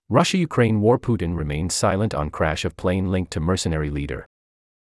Russia-Ukraine war. Putin remains silent on crash of plane linked to mercenary leader.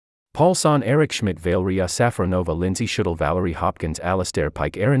 Paulson, Eric Schmidt, Valeria Safronova, Lindsay Schuttle, Valerie Hopkins, Alistair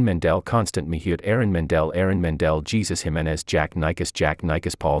Pike, Aaron Mendel, Constant Mihut, Aaron Mendel, Jesus Jimenez, Jack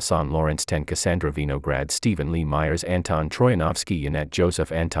Nikes, Paulson, Lawrence Ten, Cassandra Vinograd, Stephen Lee Myers, Anton Troyanovsky, Yanette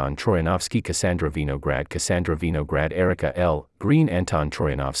Joseph, Anton Troyanovsky, Cassandra Vinograd, Erica L. Green, Anton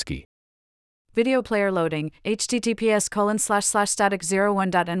Troyanovsky. Video player loading,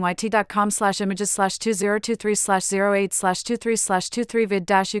 https://static0one.nyt.com/images/2023/08/23/23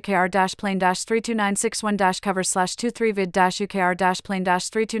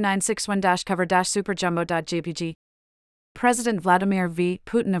 vid-ukr-plane-32961-cover/23vid-ukr-plane-32961-cover-superjumbo.jpg. President Vladimir V.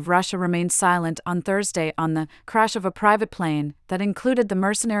 Putin of Russia remained silent on Thursday on the crash of a private plane that included the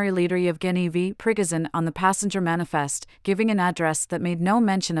mercenary leader Yevgeny V. Prigozhin on the passenger manifest, giving an address that made no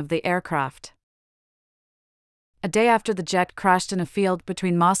mention of the aircraft. A day after the jet crashed in a field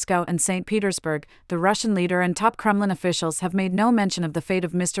between Moscow and St. Petersburg, the Russian leader and top Kremlin officials have made no mention of the fate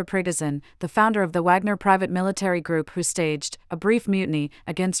of Mr. Prigozhin, the founder of the Wagner private military group who staged a brief mutiny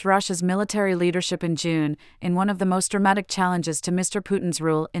against Russia's military leadership in June, in one of the most dramatic challenges to Mr. Putin's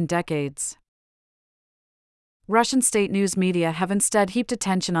rule in decades. Russian state news media have instead heaped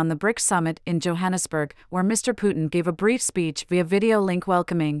attention on the BRICS summit in Johannesburg, where Mr. Putin gave a brief speech via video link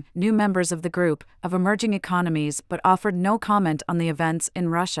welcoming new members of the group of emerging economies but offered no comment on the events in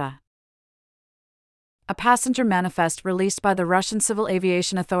Russia. A passenger manifest released by the Russian civil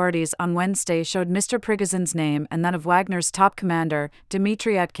aviation authorities on Wednesday showed Mr. Prigozhin's name and that of Wagner's top commander,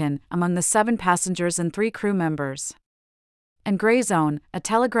 Dmitry Utkin, among the 7 passengers and 3 crew members. And Grey Zone, a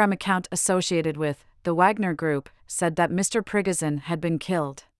Telegram account associated with the Wagner Group, said that Mr. Prigozhin had been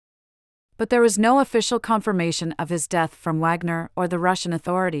killed. But there was no official confirmation of his death from Wagner or the Russian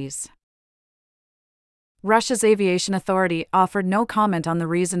authorities. Russia's aviation authority offered no comment on the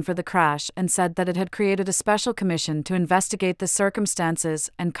reason for the crash and said that it had created a special commission to investigate the circumstances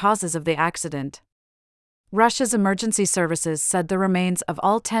and causes of the accident. Russia's emergency services said the remains of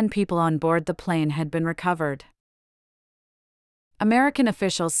all 10 people on board the plane had been recovered. American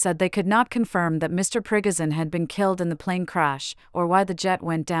officials said they could not confirm that Mr. Prigozhin had been killed in the plane crash or why the jet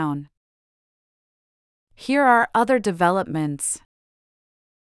went down. Here are other developments.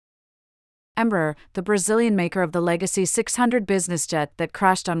 Embraer, the Brazilian maker of the Legacy 600 business jet that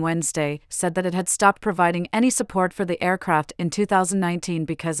crashed on Wednesday, said that it had stopped providing any support for the aircraft in 2019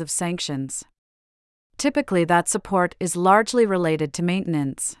 because of sanctions. Typically, that support is largely related to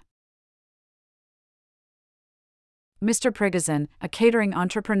maintenance. Mr. Prigozhin, a catering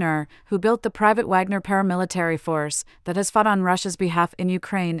entrepreneur who built the private Wagner paramilitary force that has fought on Russia's behalf in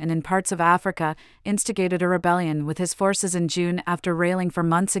Ukraine and in parts of Africa, instigated a rebellion with his forces in June after railing for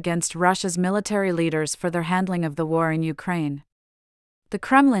months against Russia's military leaders for their handling of the war in Ukraine. The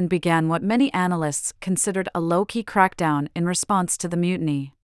Kremlin began what many analysts considered a low-key crackdown in response to the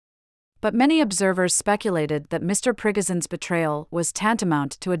mutiny. But many observers speculated that Mr. Prigozhin's betrayal was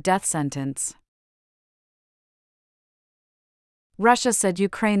tantamount to a death sentence. Russia said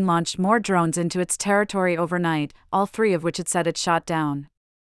Ukraine launched more drones into its territory overnight, all 3 of which it said it shot down.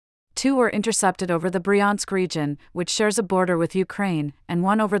 2 were intercepted over the Bryansk region, which shares a border with Ukraine, and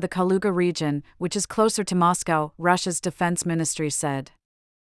 1 over the Kaluga region, which is closer to Moscow, Russia's defense ministry said.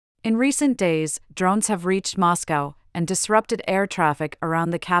 In recent days, drones have reached Moscow and disrupted air traffic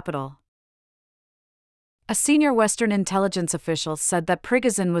around the capital. A senior Western intelligence official said that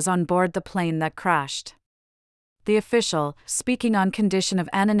Prigozhin was on board the plane that crashed. The official, speaking on condition of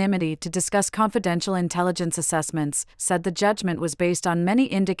anonymity to discuss confidential intelligence assessments, said the judgment was based on many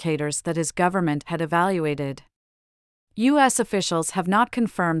indicators that his government had evaluated. U.S. officials have not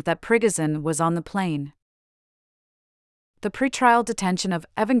confirmed that Prigozhin was on the plane. The pretrial detention of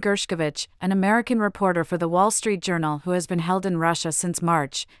Evan Gershkovich, an American reporter for the Wall Street Journal who has been held in Russia since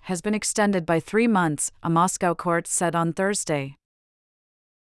March, has been extended by 3 months, a Moscow court said on Thursday.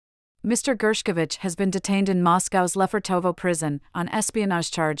 Mr. Gershkovich has been detained in Moscow's Lefortovo prison on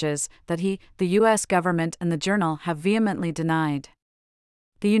espionage charges that he, the U.S. government and the Journal have vehemently denied.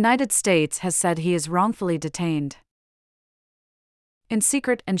 The United States has said he is wrongfully detained. In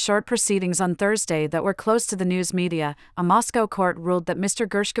secret and short proceedings on Thursday that were close to the news media, a Moscow court ruled that Mr.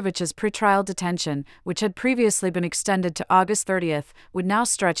 Gershkovich's pretrial detention, which had previously been extended to August 30th, would now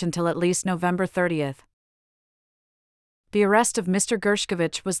stretch until at least November 30th. The arrest of Mr.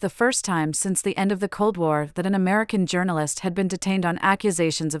 Gershkovich was the first time since the end of the Cold War that an American journalist had been detained on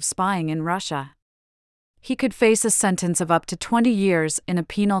accusations of spying in Russia. He could face a sentence of up to 20 years in a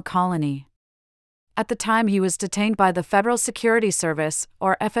penal colony. At the time he was detained by the Federal Security Service,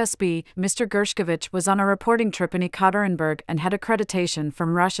 or FSB, Mr. Gershkovich was on a reporting trip in Ekaterinburg and had accreditation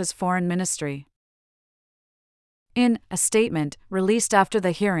from Russia's foreign ministry. In a statement released after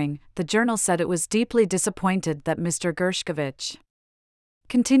the hearing, the journal said it was deeply disappointed that Mr. Gershkovich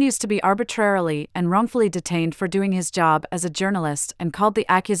continues to be arbitrarily and wrongfully detained for doing his job as a journalist and called the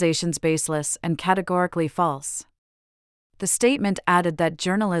accusations baseless and categorically false. The statement added that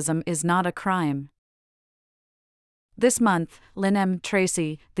journalism is not a crime. This month, Lynn M.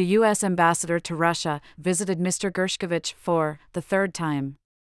 Tracy, the U.S. ambassador to Russia, visited Mr. Gershkovich for the third time.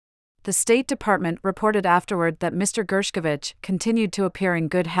 The State Department reported afterward that Mr. Gershkovich continued to appear in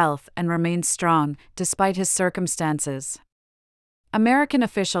good health and remained strong, despite his circumstances. American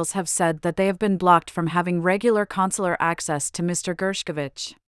officials have said that they have been blocked from having regular consular access to Mr.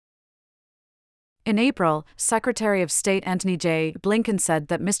 Gershkovich. In April, Secretary of State Antony J. Blinken said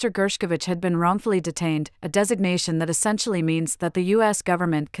that Mr. Gershkovich had been wrongfully detained, a designation that essentially means that the U.S.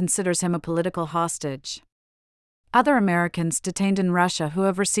 government considers him a political hostage. Other Americans detained in Russia who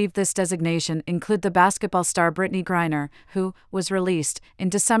have received this designation include the basketball star Brittany Griner, who was released in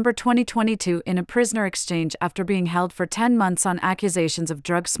December 2022 in a prisoner exchange after being held for 10 months on accusations of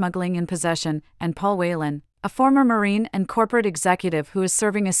drug smuggling and possession, and Paul Whelan, a former Marine and corporate executive who is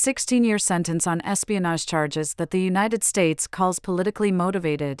serving a 16-year sentence on espionage charges that the United States calls politically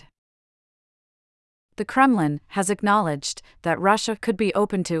motivated. The Kremlin has acknowledged that Russia could be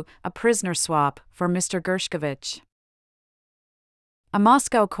open to a prisoner swap for Mr. Gershkovich. A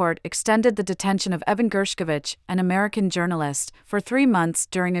Moscow court extended the detention of Evan Gershkovich, an American journalist, for 3 months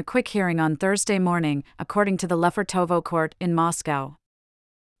during a quick hearing on Thursday morning, according to the Lefortovo court in Moscow.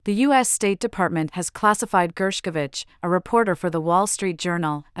 The U.S. State Department has classified Gershkovich, a reporter for The Wall Street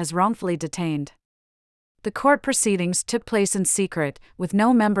Journal, as wrongfully detained. The court proceedings took place in secret, with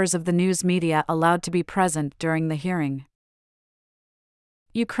no members of the news media allowed to be present during the hearing.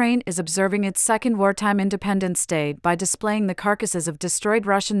 Ukraine is observing its second wartime Independence Day by displaying the carcasses of destroyed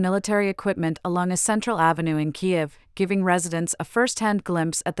Russian military equipment along a central avenue in Kyiv, giving residents a first-hand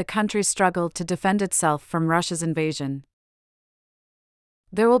glimpse at the country's struggle to defend itself from Russia's invasion.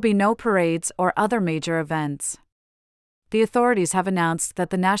 There will be no parades or other major events. The authorities have announced that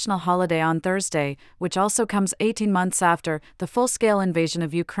the national holiday on Thursday, which also comes 18 months after the full-scale invasion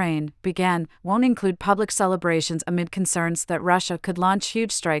of Ukraine began, won't include public celebrations amid concerns that Russia could launch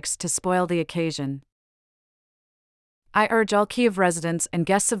huge strikes to spoil the occasion. I urge all Kyiv residents and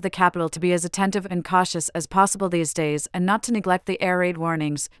guests of the capital to be as attentive and cautious as possible these days and not to neglect the air raid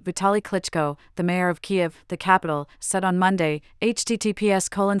warnings, Vitaly Klitschko, the mayor of Kyiv, the capital, said on Monday,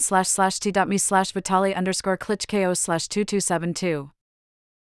 https://t.me/Vitaly_Klitschko/2272.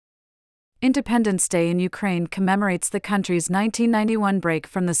 Independence Day in Ukraine commemorates the country's 1991 break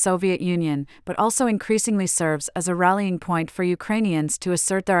from the Soviet Union, but also increasingly serves as a rallying point for Ukrainians to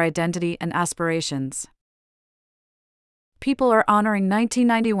assert their identity and aspirations. People are honoring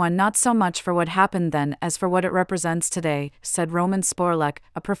 1991 not so much for what happened then as for what it represents today, said Roman Sporlak,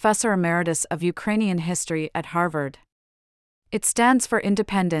 a professor emeritus of Ukrainian history at Harvard. It stands for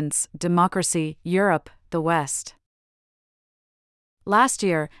independence, democracy, Europe, the West. Last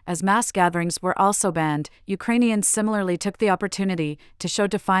year, as mass gatherings were also banned, Ukrainians similarly took the opportunity to show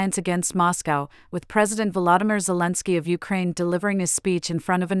defiance against Moscow, with President Volodymyr Zelensky of Ukraine delivering his speech in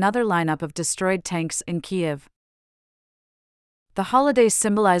front of another lineup of destroyed tanks in Kyiv. The holiday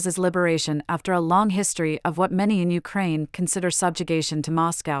symbolizes liberation after a long history of what many in Ukraine consider subjugation to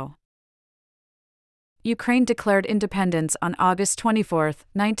Moscow. Ukraine declared independence on August 24,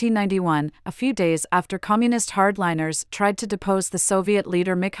 1991, a few days after communist hardliners tried to depose the Soviet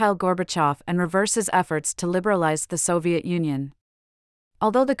leader Mikhail Gorbachev and reverse his efforts to liberalize the Soviet Union.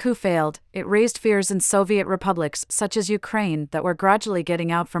 Although the coup failed, it raised fears in Soviet republics such as Ukraine that were gradually getting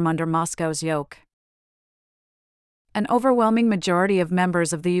out from under Moscow's yoke. An overwhelming majority of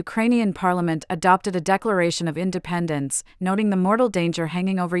members of the Ukrainian parliament adopted a declaration of independence, noting the mortal danger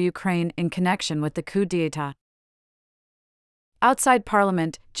hanging over Ukraine in connection with the coup d'état. Outside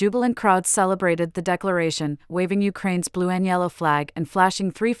parliament, jubilant crowds celebrated the declaration, waving Ukraine's blue and yellow flag and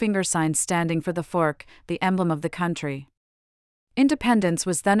flashing three-finger signs standing for the fork, the emblem of the country. Independence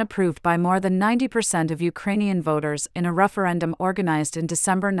was then approved by more than 90% of Ukrainian voters in a referendum organized in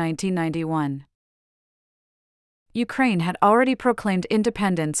December 1991. Ukraine had already proclaimed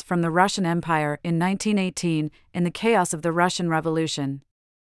independence from the Russian Empire in 1918 in the chaos of the Russian Revolution.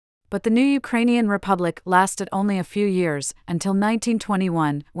 But the new Ukrainian Republic lasted only a few years, until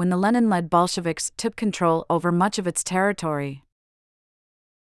 1921, when the Lenin-led Bolsheviks took control over much of its territory.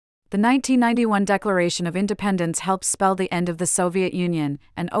 The 1991 Declaration of Independence helped spell the end of the Soviet Union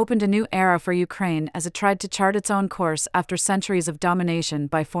and opened a new era for Ukraine as it tried to chart its own course after centuries of domination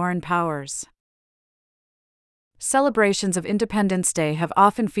by foreign powers. Celebrations of Independence Day have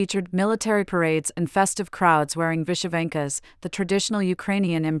often featured military parades and festive crowds wearing vyshyvankas, the traditional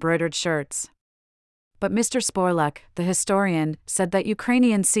Ukrainian embroidered shirts. But Mr. Sporlak, the historian, said that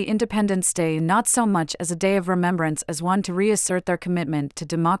Ukrainians see Independence Day not so much as a day of remembrance as one to reassert their commitment to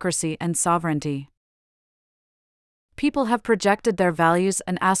democracy and sovereignty. People have projected their values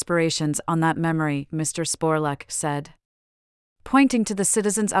and aspirations on that memory, Mr. Sporlak said. Pointing to the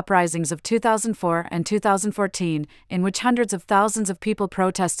citizens' uprisings of 2004 and 2014, in which hundreds of thousands of people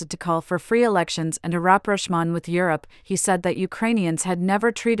protested to call for free elections and a rapprochement with Europe, he said that Ukrainians had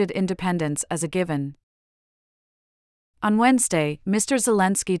never treated independence as a given. On Wednesday, Mr.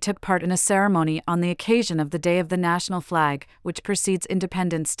 Zelensky took part in a ceremony on the occasion of the Day of the National Flag, which precedes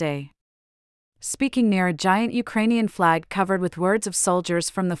Independence Day. Speaking near a giant Ukrainian flag covered with words of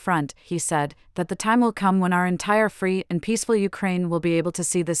soldiers from the front, he said that the time will come when our entire free and peaceful Ukraine will be able to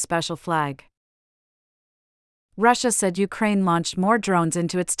see this special flag. Russia said Ukraine launched more drones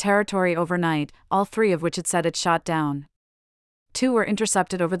into its territory overnight, all 3 of which it said it shot down. 2 were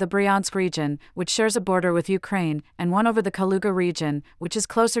intercepted over the Bryansk region, which shares a border with Ukraine, and 1 over the Kaluga region, which is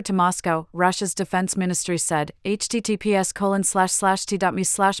closer to Moscow, Russia's defense ministry said.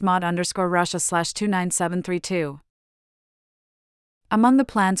 https://t.me/mod_Russia/29732. Among the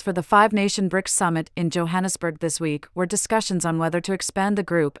plans for the 5-nation BRICS summit in Johannesburg this week were discussions on whether to expand the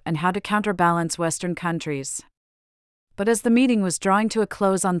group and how to counterbalance Western countries. But as the meeting was drawing to a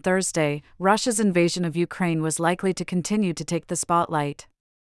close on Thursday, Russia's invasion of Ukraine was likely to continue to take the spotlight.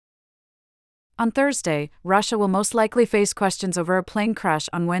 On Thursday, Russia will most likely face questions over a plane crash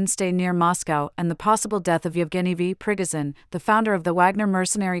on Wednesday near Moscow and the possible death of Yevgeny V. Prigozhin, the founder of the Wagner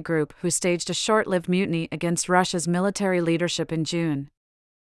Mercenary group who staged a short-lived mutiny against Russia's military leadership in June.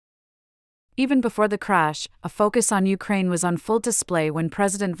 Even before the crash, a focus on Ukraine was on full display when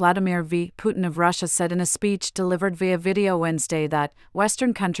President Vladimir Putin of Russia said in a speech delivered via video Wednesday that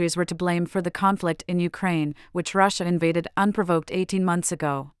Western countries were to blame for the conflict in Ukraine, which Russia invaded unprovoked 18 months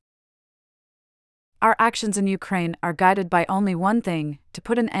ago. Our actions in Ukraine are guided by only one thing: to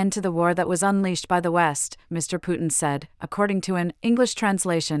put an end to the war that was unleashed by the West, Mr. Putin said, according to an English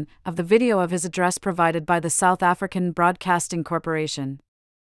translation of the video of his address provided by the South African Broadcasting Corporation.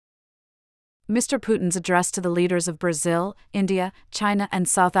 Mr. Putin's address to the leaders of Brazil, India, China and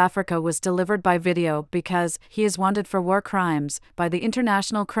South Africa was delivered by video because he is wanted for war crimes by the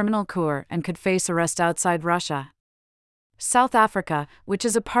International Criminal Court and could face arrest outside Russia. South Africa, which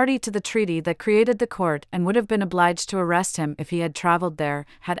is a party to the treaty that created the court and would have been obliged to arrest him if he had traveled there,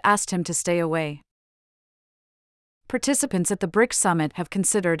 had asked him to stay away. Participants at the BRICS summit have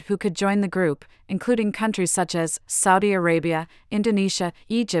considered who could join the group, including countries such as Saudi Arabia, Indonesia,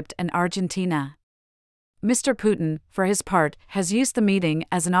 Egypt, and Argentina. Mr. Putin, for his part, has used the meeting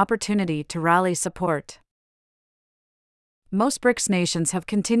as an opportunity to rally support. Most BRICS nations have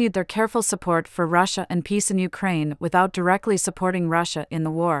continued their careful support for Russia and peace in Ukraine without directly supporting Russia in the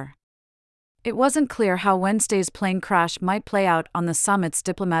war. It wasn't clear how Wednesday's plane crash might play out on the summit's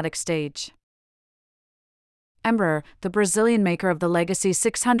diplomatic stage. Embraer, the Brazilian maker of the Legacy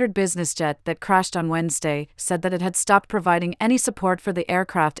 600 business jet that crashed on Wednesday, said that it had stopped providing any support for the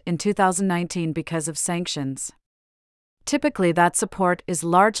aircraft in 2019 because of sanctions. Typically, that support is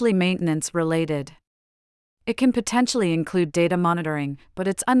largely maintenance-related. It can potentially include data monitoring, but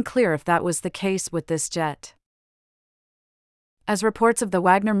it's unclear if that was the case with this jet. As reports of the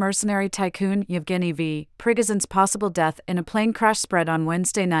Wagner mercenary tycoon Yevgeny V. Prigozhin's possible death in a plane crash spread on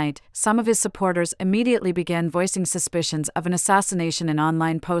Wednesday night, some of his supporters immediately began voicing suspicions of an assassination in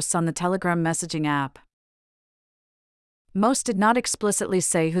online posts on the Telegram messaging app. Most did not explicitly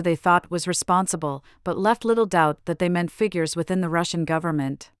say who they thought was responsible, but left little doubt that they meant figures within the Russian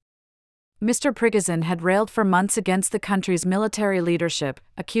government. Mr. Prigozhin had railed for months against the country's military leadership,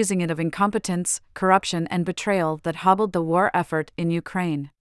 accusing it of incompetence, corruption and betrayal that hobbled the war effort in Ukraine.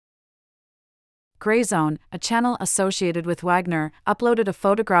 Grey Zone, a channel associated with Wagner, uploaded a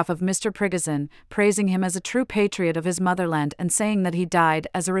photograph of Mr. Prigozhin, praising him as a true patriot of his motherland and saying that he died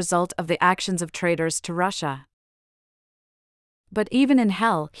as a result of the actions of traitors to Russia. But even in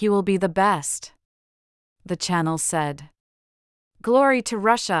hell, he will be the best, the channel said. Glory to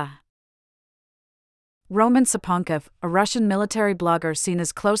Russia! Roman Saponkov, a Russian military blogger seen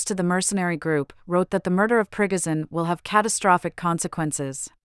as close to the mercenary group, wrote that the murder of Prigozhin will have catastrophic consequences.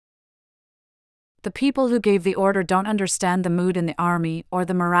 The people who gave the order don't understand the mood in the army or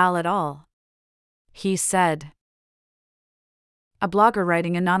the morale at all, he said. a blogger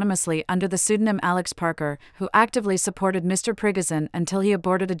writing anonymously under the pseudonym Alex Parker, who actively supported Mr. Prigozhin until he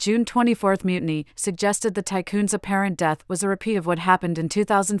aborted a June 24 mutiny, suggested the tycoon's apparent death was a repeat of what happened in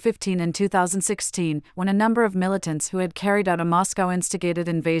 2015 and 2016, when a number of militants who had carried out a Moscow-instigated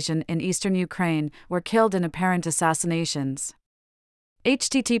invasion in eastern Ukraine were killed in apparent assassinations.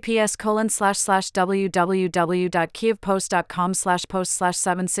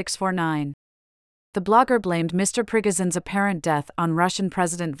 https://www.kievpost.com/post/7649. The blogger blamed Mr. Prigozhin's apparent death on Russian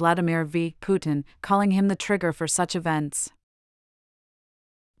President Vladimir Putin, calling him the trigger for such events.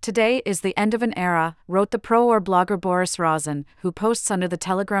 "Today is the end of an era," wrote the pro-war blogger Boris Rozin, who posts under the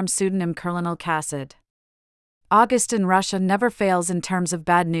Telegram pseudonym Colonel Kassid. "August in Russia never fails in terms of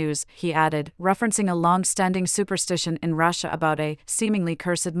bad news," he added, referencing a long-standing superstition in Russia about a seemingly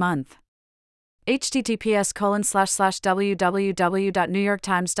cursed month.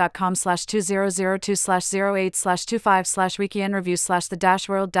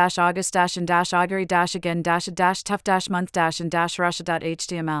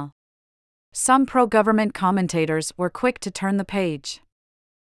 Some pro-government commentators were quick to turn the page.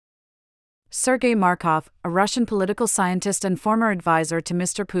 Sergei Markov, a Russian political scientist and former advisor to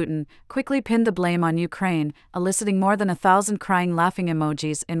Mr. Putin, quickly pinned the blame on Ukraine, eliciting more than 1,000 crying laughing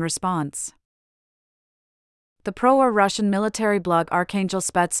emojis in response. The pro-war Russian military blog Archangel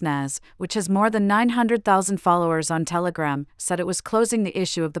Spetsnaz, which has more than 900,000 followers on Telegram, said it was closing the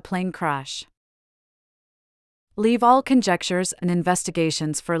issue of the plane crash. "Leave all conjectures and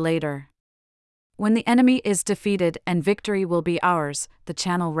investigations for later. When the enemy is defeated and victory will be ours," the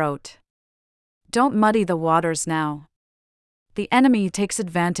channel wrote. "Don't muddy the waters now. The enemy takes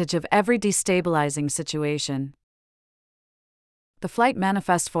advantage of every destabilizing situation." The flight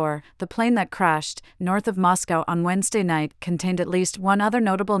manifest for the plane that crashed north of Moscow on Wednesday night contained at least one other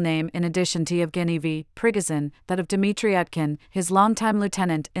notable name in addition to Yevgeny Prigozhin, that of Dmitry Utkin, his longtime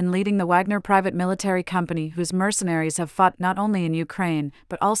lieutenant in leading the Wagner private military company whose mercenaries have fought not only in Ukraine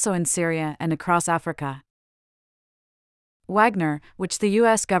but also in Syria and across Africa. Wagner, which the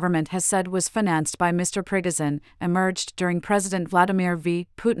U.S. government has said was financed by Mr. Prigozhin, emerged during President Vladimir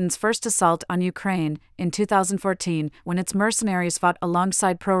Putin's first assault on Ukraine in 2014, when its mercenaries fought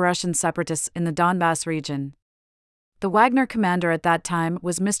alongside pro-Russian separatists in the Donbass region. The Wagner commander at that time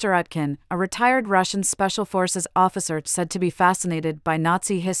was Mr. Utkin, a retired Russian Special Forces officer said to be fascinated by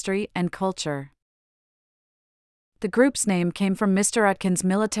Nazi history and culture. The group's name came from Mr. Utkin's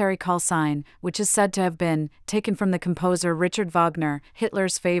military call sign, which is said to have been taken from the composer Richard Wagner,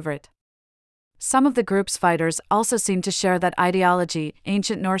 Hitler's favorite. Some of the group's fighters also seem to share that ideology.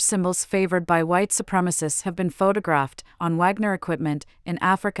 Ancient Norse symbols favored by white supremacists have been photographed on Wagner equipment in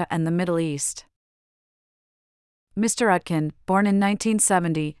Africa and the Middle East. Mr. Utkin, born in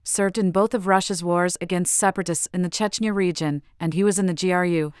 1970, served in both of Russia's wars against separatists in the Chechnya region, and he was in the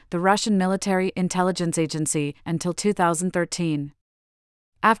GRU, the Russian military intelligence agency, until 2013.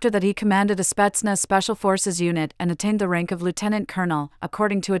 After that, he commanded a Spetsnaz Special Forces unit and attained the rank of lieutenant colonel,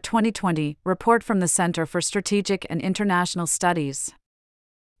 according to a 2020 report from the Center for Strategic and International Studies.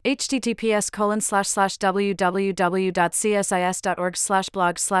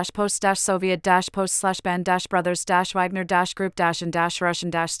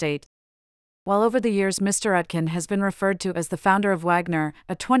 While over the years Mr. Utkin has been referred to as the founder of Wagner,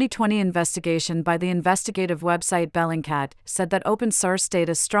 a 2020 investigation by the investigative website Bellingcat said that open-source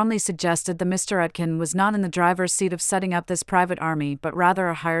data strongly suggested that Mr. Utkin was not in the driver's seat of setting up this private army but rather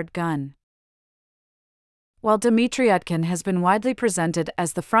a hired gun. While Dmitry Utkin has been widely presented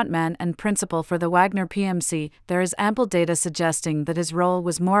as the frontman and principal for the Wagner PMC, there is ample data suggesting that his role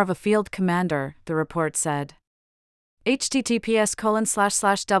was more of a field commander, the report said.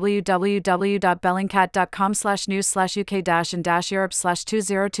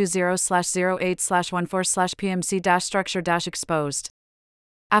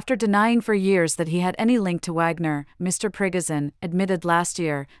 After denying for years that he had any link to Wagner, Mr. Prigozhin admitted last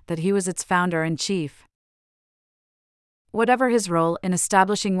year that he was its founder-in-chief. Whatever his role in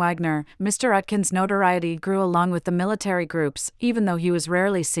establishing Wagner, Mr. Utkin's notoriety grew along with the military groups, even though he was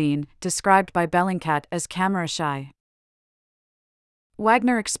rarely seen, described by Bellingcat as camera-shy.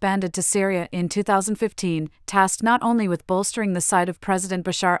 Wagner expanded to Syria in 2015, tasked not only with bolstering the side of President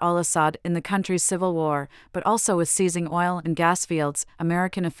Bashar al-Assad in the country's civil war, but also with seizing oil and gas fields,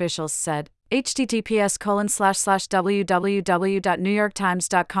 American officials said.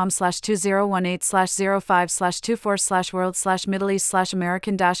 https://www.newyorktimes.com/2018/05/24/world/middle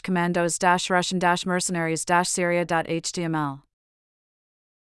east/american-commandos-russian-mercenaries-syria.html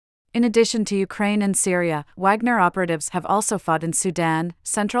In addition to Ukraine and Syria, Wagner operatives have also fought in Sudan,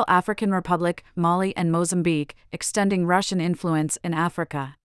 Central African Republic, Mali, and Mozambique, extending Russian influence in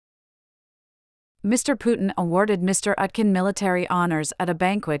Africa. Mr. Putin awarded Mr. Utkin military honors at a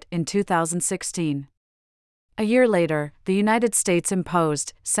banquet in 2016. A year later, the United States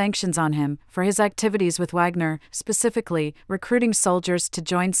imposed sanctions on him for his activities with Wagner, specifically recruiting soldiers to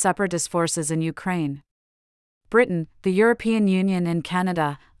join separatist forces in Ukraine. Britain, the European Union, and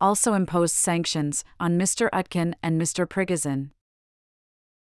Canada also imposed sanctions on Mr. Utkin and Mr. Prigozhin.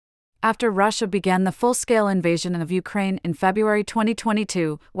 After Russia began the full-scale invasion of Ukraine in February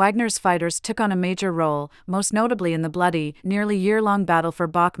 2022, Wagner's fighters took on a major role, most notably in the bloody, nearly year-long battle for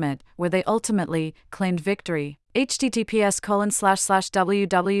Bakhmut, where they ultimately claimed victory.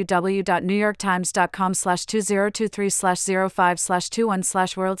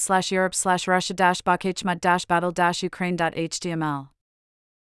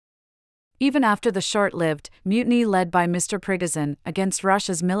 Even after the short-lived mutiny led by Mr. Prigozhin against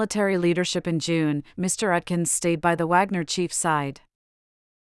Russia's military leadership in June, Mr. Utkin stayed by the Wagner chief's side.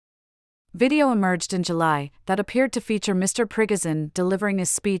 Video emerged in July that appeared to feature Mr. Prigozhin delivering a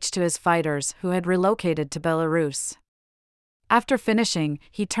speech to his fighters who had relocated to Belarus. After finishing,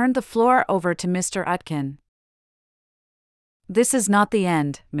 he turned the floor over to Mr. Utkin. "This is not the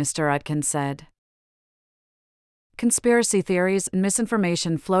end," Mr. Utkin said. Conspiracy theories and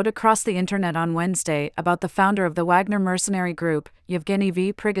misinformation flowed across the internet on Wednesday about the founder of the Wagner mercenary group, Yevgeny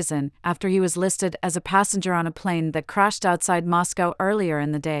V. Prigozhin, after he was listed as a passenger on a plane that crashed outside Moscow earlier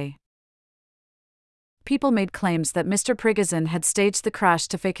in the day. People made claims that Mr. Prigozhin had staged the crash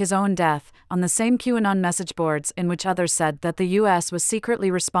to fake his own death, on the same QAnon message boards in which others said that the U.S. was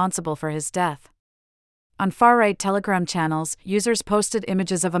secretly responsible for his death. On far-right Telegram channels, users posted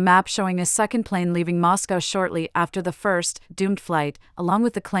images of a map showing a second plane leaving Moscow shortly after the first, doomed flight, along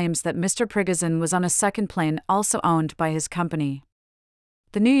with the claims that Mr. Prigozhin was on a second plane also owned by his company.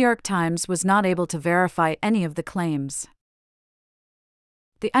 The New York Times was not able to verify any of the claims.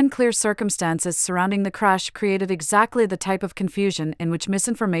 The unclear circumstances surrounding the crash created exactly the type of confusion in which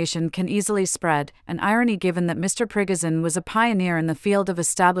misinformation can easily spread, an irony given that Mr. Prigozhin was a pioneer in the field of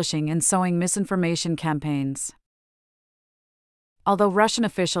establishing and sowing misinformation campaigns. Although Russian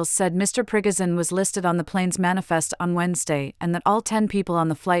officials said Mr. Prigozhin was listed on the plane's manifest on Wednesday and that all 10 people on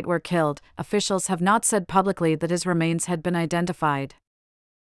the flight were killed, officials have not said publicly that his remains had been identified.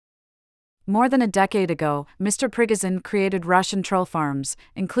 More than a decade ago, Mr. Prigozhin created Russian troll farms,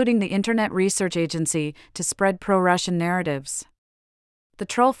 including the Internet Research Agency, to spread pro-Russian narratives. The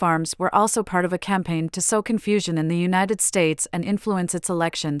troll farms were also part of a campaign to sow confusion in the United States and influence its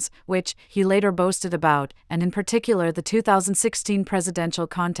elections, which he later boasted about, and in particular the 2016 presidential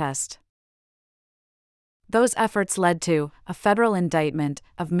contest. Those efforts led to a federal indictment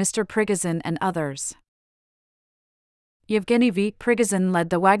of Mr. Prigozhin and others. Yevgeny V. Prigozhin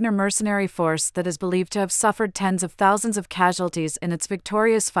led the Wagner mercenary force that is believed to have suffered tens of thousands of casualties in its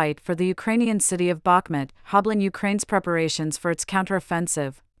victorious fight for the Ukrainian city of Bakhmut, hobbling Ukraine's preparations for its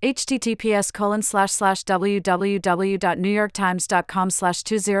counteroffensive.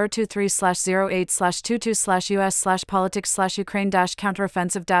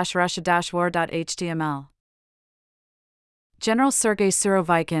 General Sergei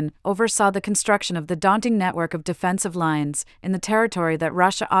Surovikin oversaw the construction of the daunting network of defensive lines in the territory that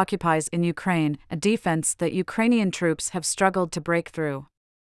Russia occupies in Ukraine, a defense that Ukrainian troops have struggled to break through.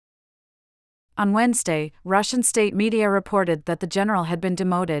 On Wednesday, Russian state media reported that the general had been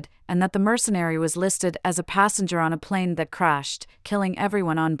demoted and that the mercenary was listed as a passenger on a plane that crashed, killing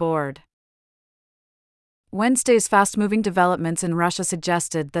everyone on board. Wednesday's fast-moving developments in Russia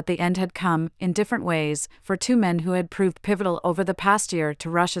suggested that the end had come, in different ways, for two men who had proved pivotal over the past year to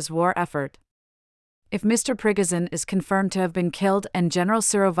Russia's war effort. If Mr. Prigozhin is confirmed to have been killed and General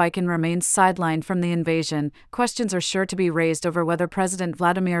Surovikin remains sidelined from the invasion, questions are sure to be raised over whether President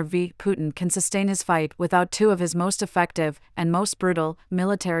Vladimir Putin can sustain his fight without two of his most effective and most brutal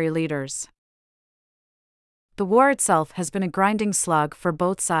military leaders. The war itself has been a grinding slog for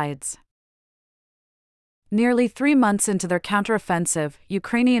both sides. Nearly 3 months into their counteroffensive,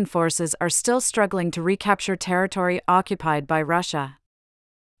 Ukrainian forces are still struggling to recapture territory occupied by Russia.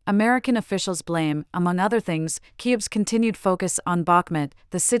 American officials blame, among other things, Kyiv's continued focus on Bakhmut,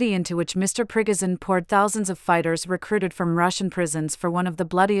 the city into which Mr. Prigozhin poured thousands of fighters recruited from Russian prisons for one of the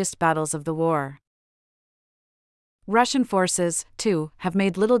bloodiest battles of the war. Russian forces, too, have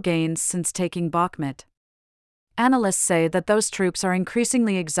made little gains since taking Bakhmut. Analysts say that those troops are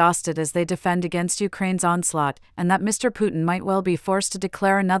increasingly exhausted as they defend against Ukraine's onslaught, and that Mr. Putin might well be forced to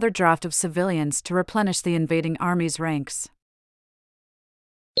declare another draft of civilians to replenish the invading army's ranks.